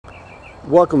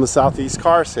Welcome to Southeast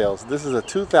Car Sales. This is a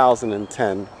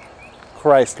 2010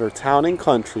 Chrysler Town &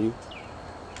 Country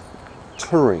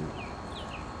Touring.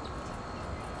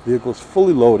 Vehicle is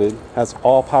fully loaded, has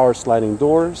all power sliding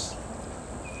doors,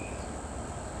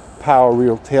 power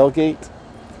rear tailgate.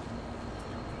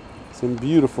 It's in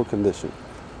beautiful condition.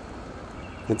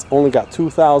 It's only got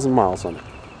 2,000 miles on it.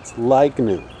 It's like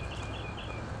new.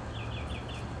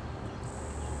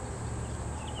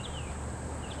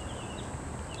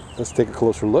 Let's take a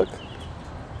closer look.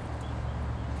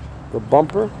 The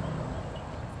bumper,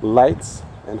 lights,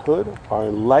 and hood are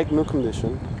in like new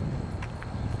condition.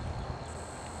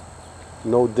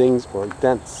 No dings or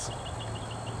dents.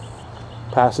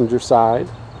 Passenger side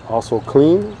also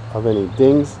clean of any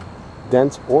dings,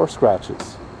 dents, or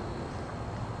scratches.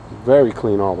 Very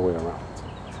clean all the way around.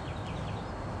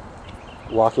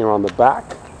 Walking around the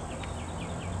back,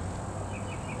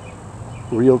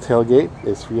 rear tailgate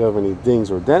is free of any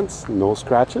dings or dents, no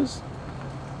scratches.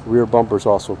 Rear bumper is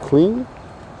also clean.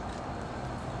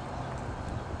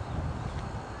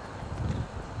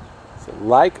 It's a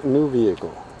like new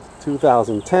vehicle.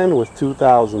 2010 with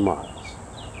 2,000 miles.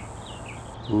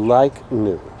 Like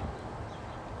new.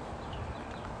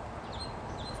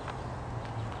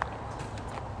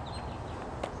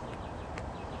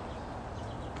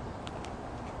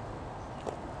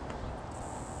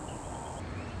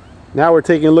 Now we're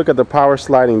taking a look at the power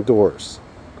sliding doors.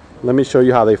 Let me show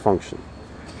you how they function.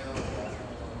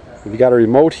 You got a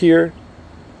remote here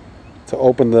to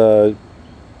open the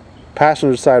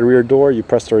passenger side rear door. You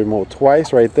press the remote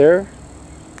twice right there.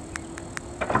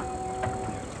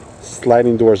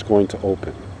 Sliding door is going to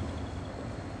open.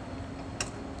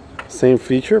 Same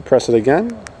feature, press it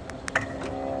again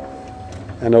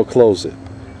and it'll close it.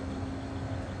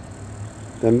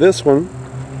 Then this one,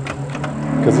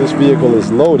 because this vehicle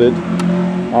is loaded,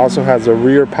 also has a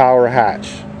rear power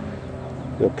hatch.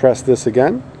 You'll press this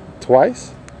again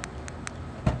twice.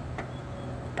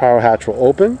 Power hatch will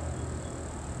open.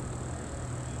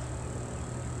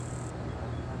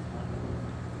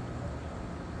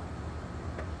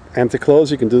 And to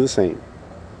close, you can do the same.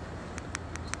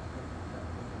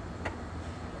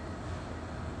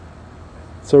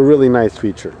 It's a really nice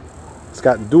feature. It's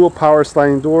got dual power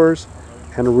sliding doors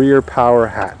and rear power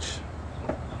hatch.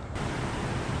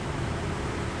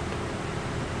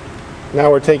 Now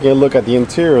we're taking a look at the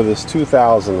interior of this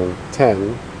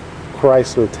 2010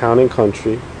 Chrysler Town &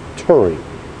 Country Touring.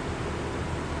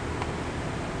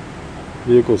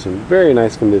 Vehicle's in very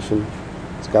nice condition.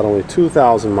 It's got only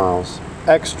 2,000 miles.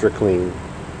 Extra clean.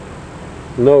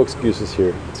 No excuses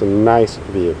here. It's a nice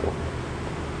vehicle.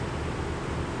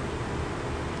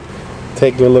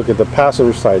 Taking a look at the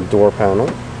passenger side door panel.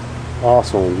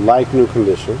 Also in like new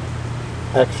condition.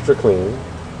 Extra clean.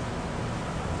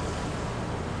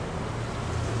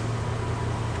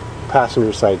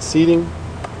 Passenger side seating,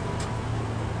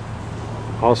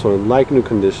 also in like new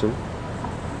condition.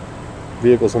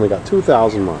 Vehicle's only got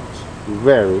 2,000 miles.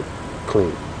 Very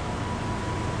clean.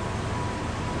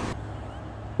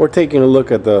 We're taking a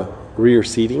look at the rear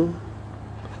seating.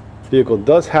 Vehicle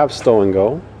does have stow and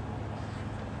go.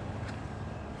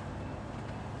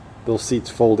 Those seats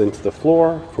fold into the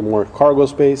floor for more cargo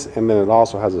space, and then it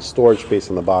also has a storage space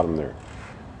in the bottom there.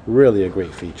 Really a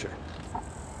great feature.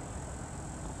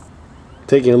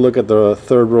 Taking a look at the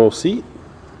third row seat,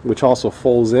 which also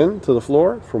folds in to the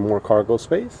floor for more cargo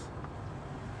space.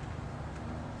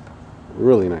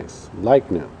 Really nice, like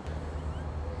new.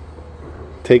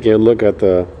 Taking a look at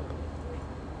the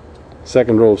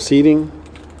second row of seating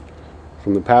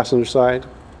from the passenger side.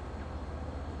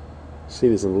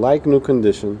 Seat is in like new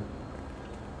condition.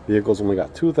 Vehicle's only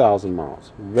got 2,000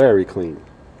 miles. Very clean.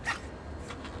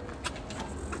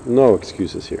 No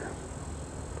excuses here.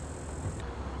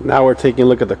 Now we're taking a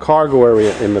look at the cargo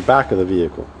area in the back of the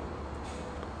vehicle.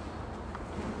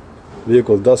 The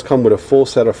vehicle does come with a full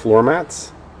set of floor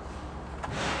mats.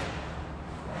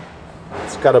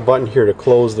 It's got a button here to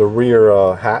close the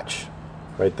rear hatch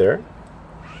right there.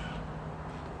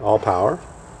 All power.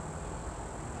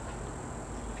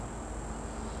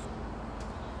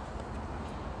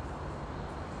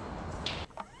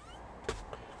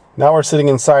 Now we're sitting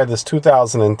inside this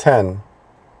 2010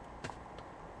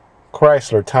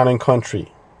 Chrysler Town &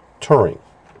 Country Touring.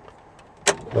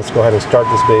 Let's go ahead and start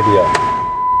this baby up.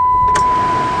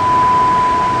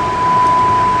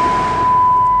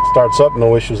 Starts up,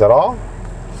 no issues at all.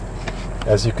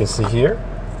 As you can see here,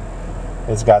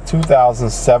 it's got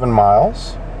 2,007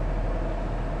 miles.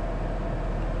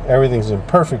 Everything's in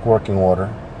perfect working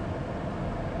order.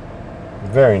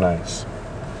 Very nice.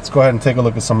 Let's go ahead and take a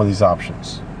look at some of these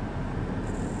options.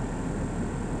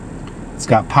 It's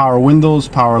got power windows,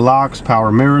 power locks,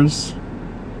 power mirrors.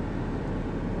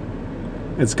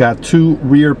 It's got 2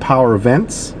 rear power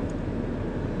vents,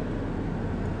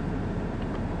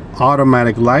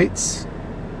 automatic lights,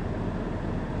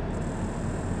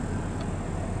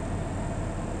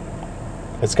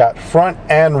 it's got front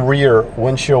and rear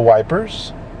windshield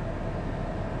wipers.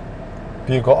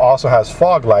 Vehicle also has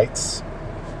fog lights.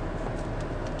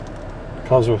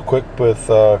 Comes equipped with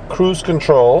cruise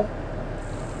control,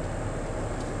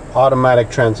 automatic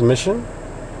transmission.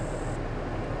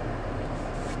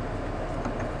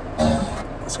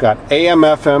 It's got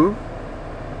AM/FM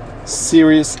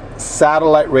Sirius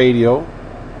satellite radio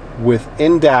with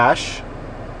in-dash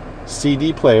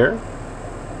CD player.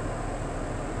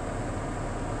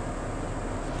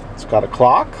 It's got a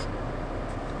clock,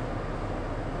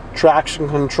 traction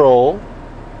control.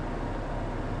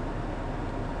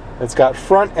 It's got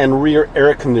front and rear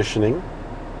air conditioning.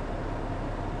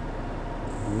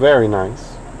 Very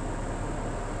nice.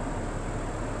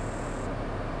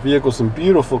 Vehicle's in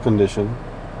beautiful condition.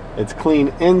 It's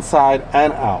clean inside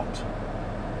and out.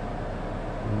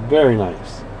 Very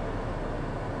nice.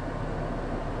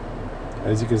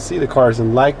 As you can see, the car is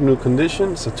in like new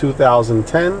condition. It's a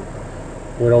 2010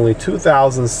 with only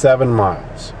 2,007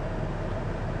 miles.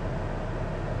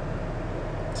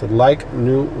 It's a like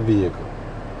new vehicle.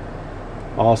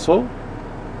 Also,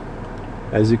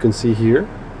 as you can see here,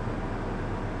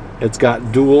 it's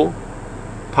got dual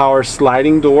power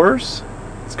sliding doors.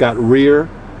 It's got rear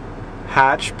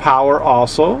hatch power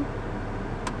also.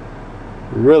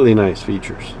 Really nice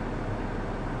features.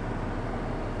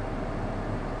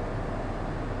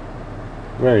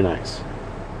 Very nice.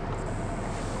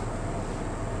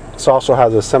 This also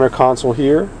has a center console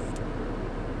here.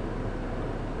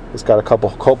 It's got a couple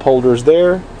cup holders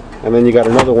there, and then you got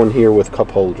another one here with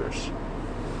cup holders.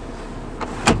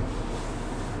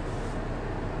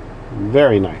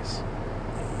 Very nice.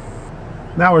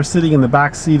 Now we're sitting in the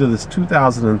back seat of this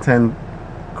 2010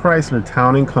 Chrysler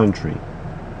Town & Country.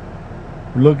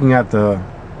 We're looking at the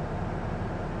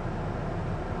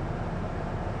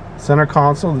center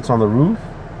console that's on the roof.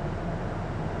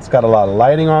 It's got a lot of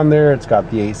lighting on there. It's got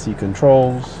the AC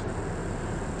controls.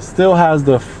 Still has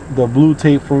the blue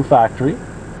tape from factory.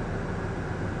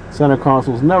 Center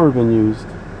console's never been used.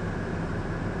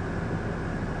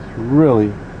 It's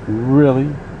really, really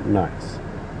nice.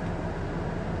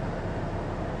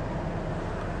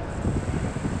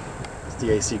 It's the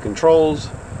AC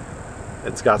controls.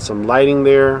 It's got some lighting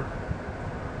there.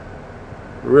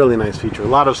 Really nice feature. A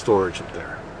lot of storage up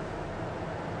there.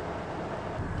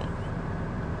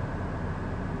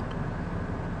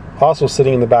 Also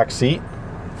sitting in the back seat,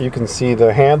 you can see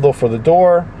the handle for the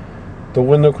door, the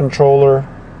window controller,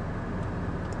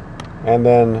 and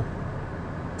then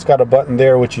it's got a button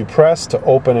there which you press to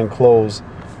open and close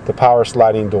the power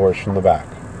sliding doors from the back.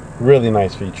 Really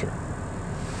nice feature.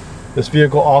 This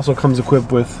vehicle also comes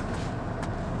equipped with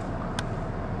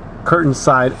curtain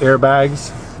side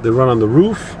airbags. They run on the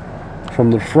roof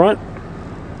from the front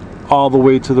all the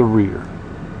way to the rear.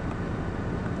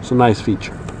 It's a nice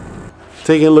feature.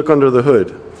 Taking a look under the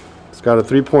hood. It's got a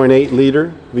 3.8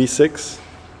 liter V6.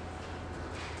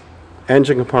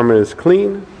 Engine compartment is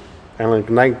clean and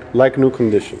like new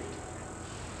condition.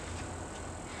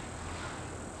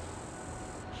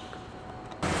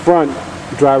 Front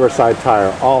driver's side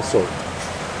tire also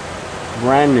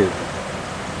brand new.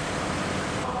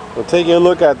 We're taking a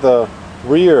look at the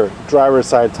rear driver's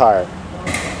side tire.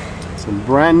 It's in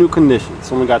brand new condition.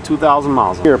 It's only got 2,000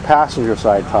 miles on it. Rear passenger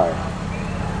side tire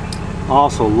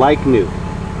also like new.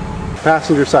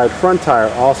 Passenger side front tire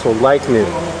also like new.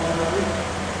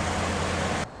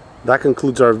 That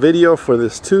concludes our video for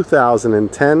this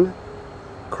 2010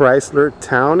 Chrysler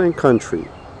Town & Country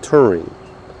Touring.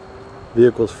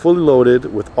 Vehicle is fully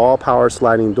loaded with all power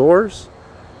sliding doors,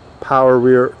 power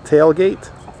rear tailgate.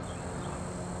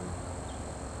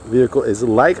 Vehicle is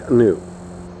like new.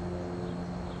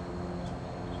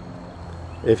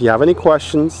 If you have any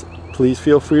questions, please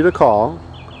feel free to call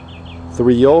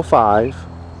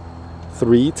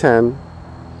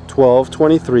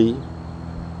 305-310-1223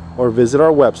 or visit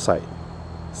our website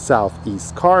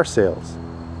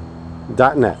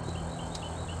southeastcarsales.net.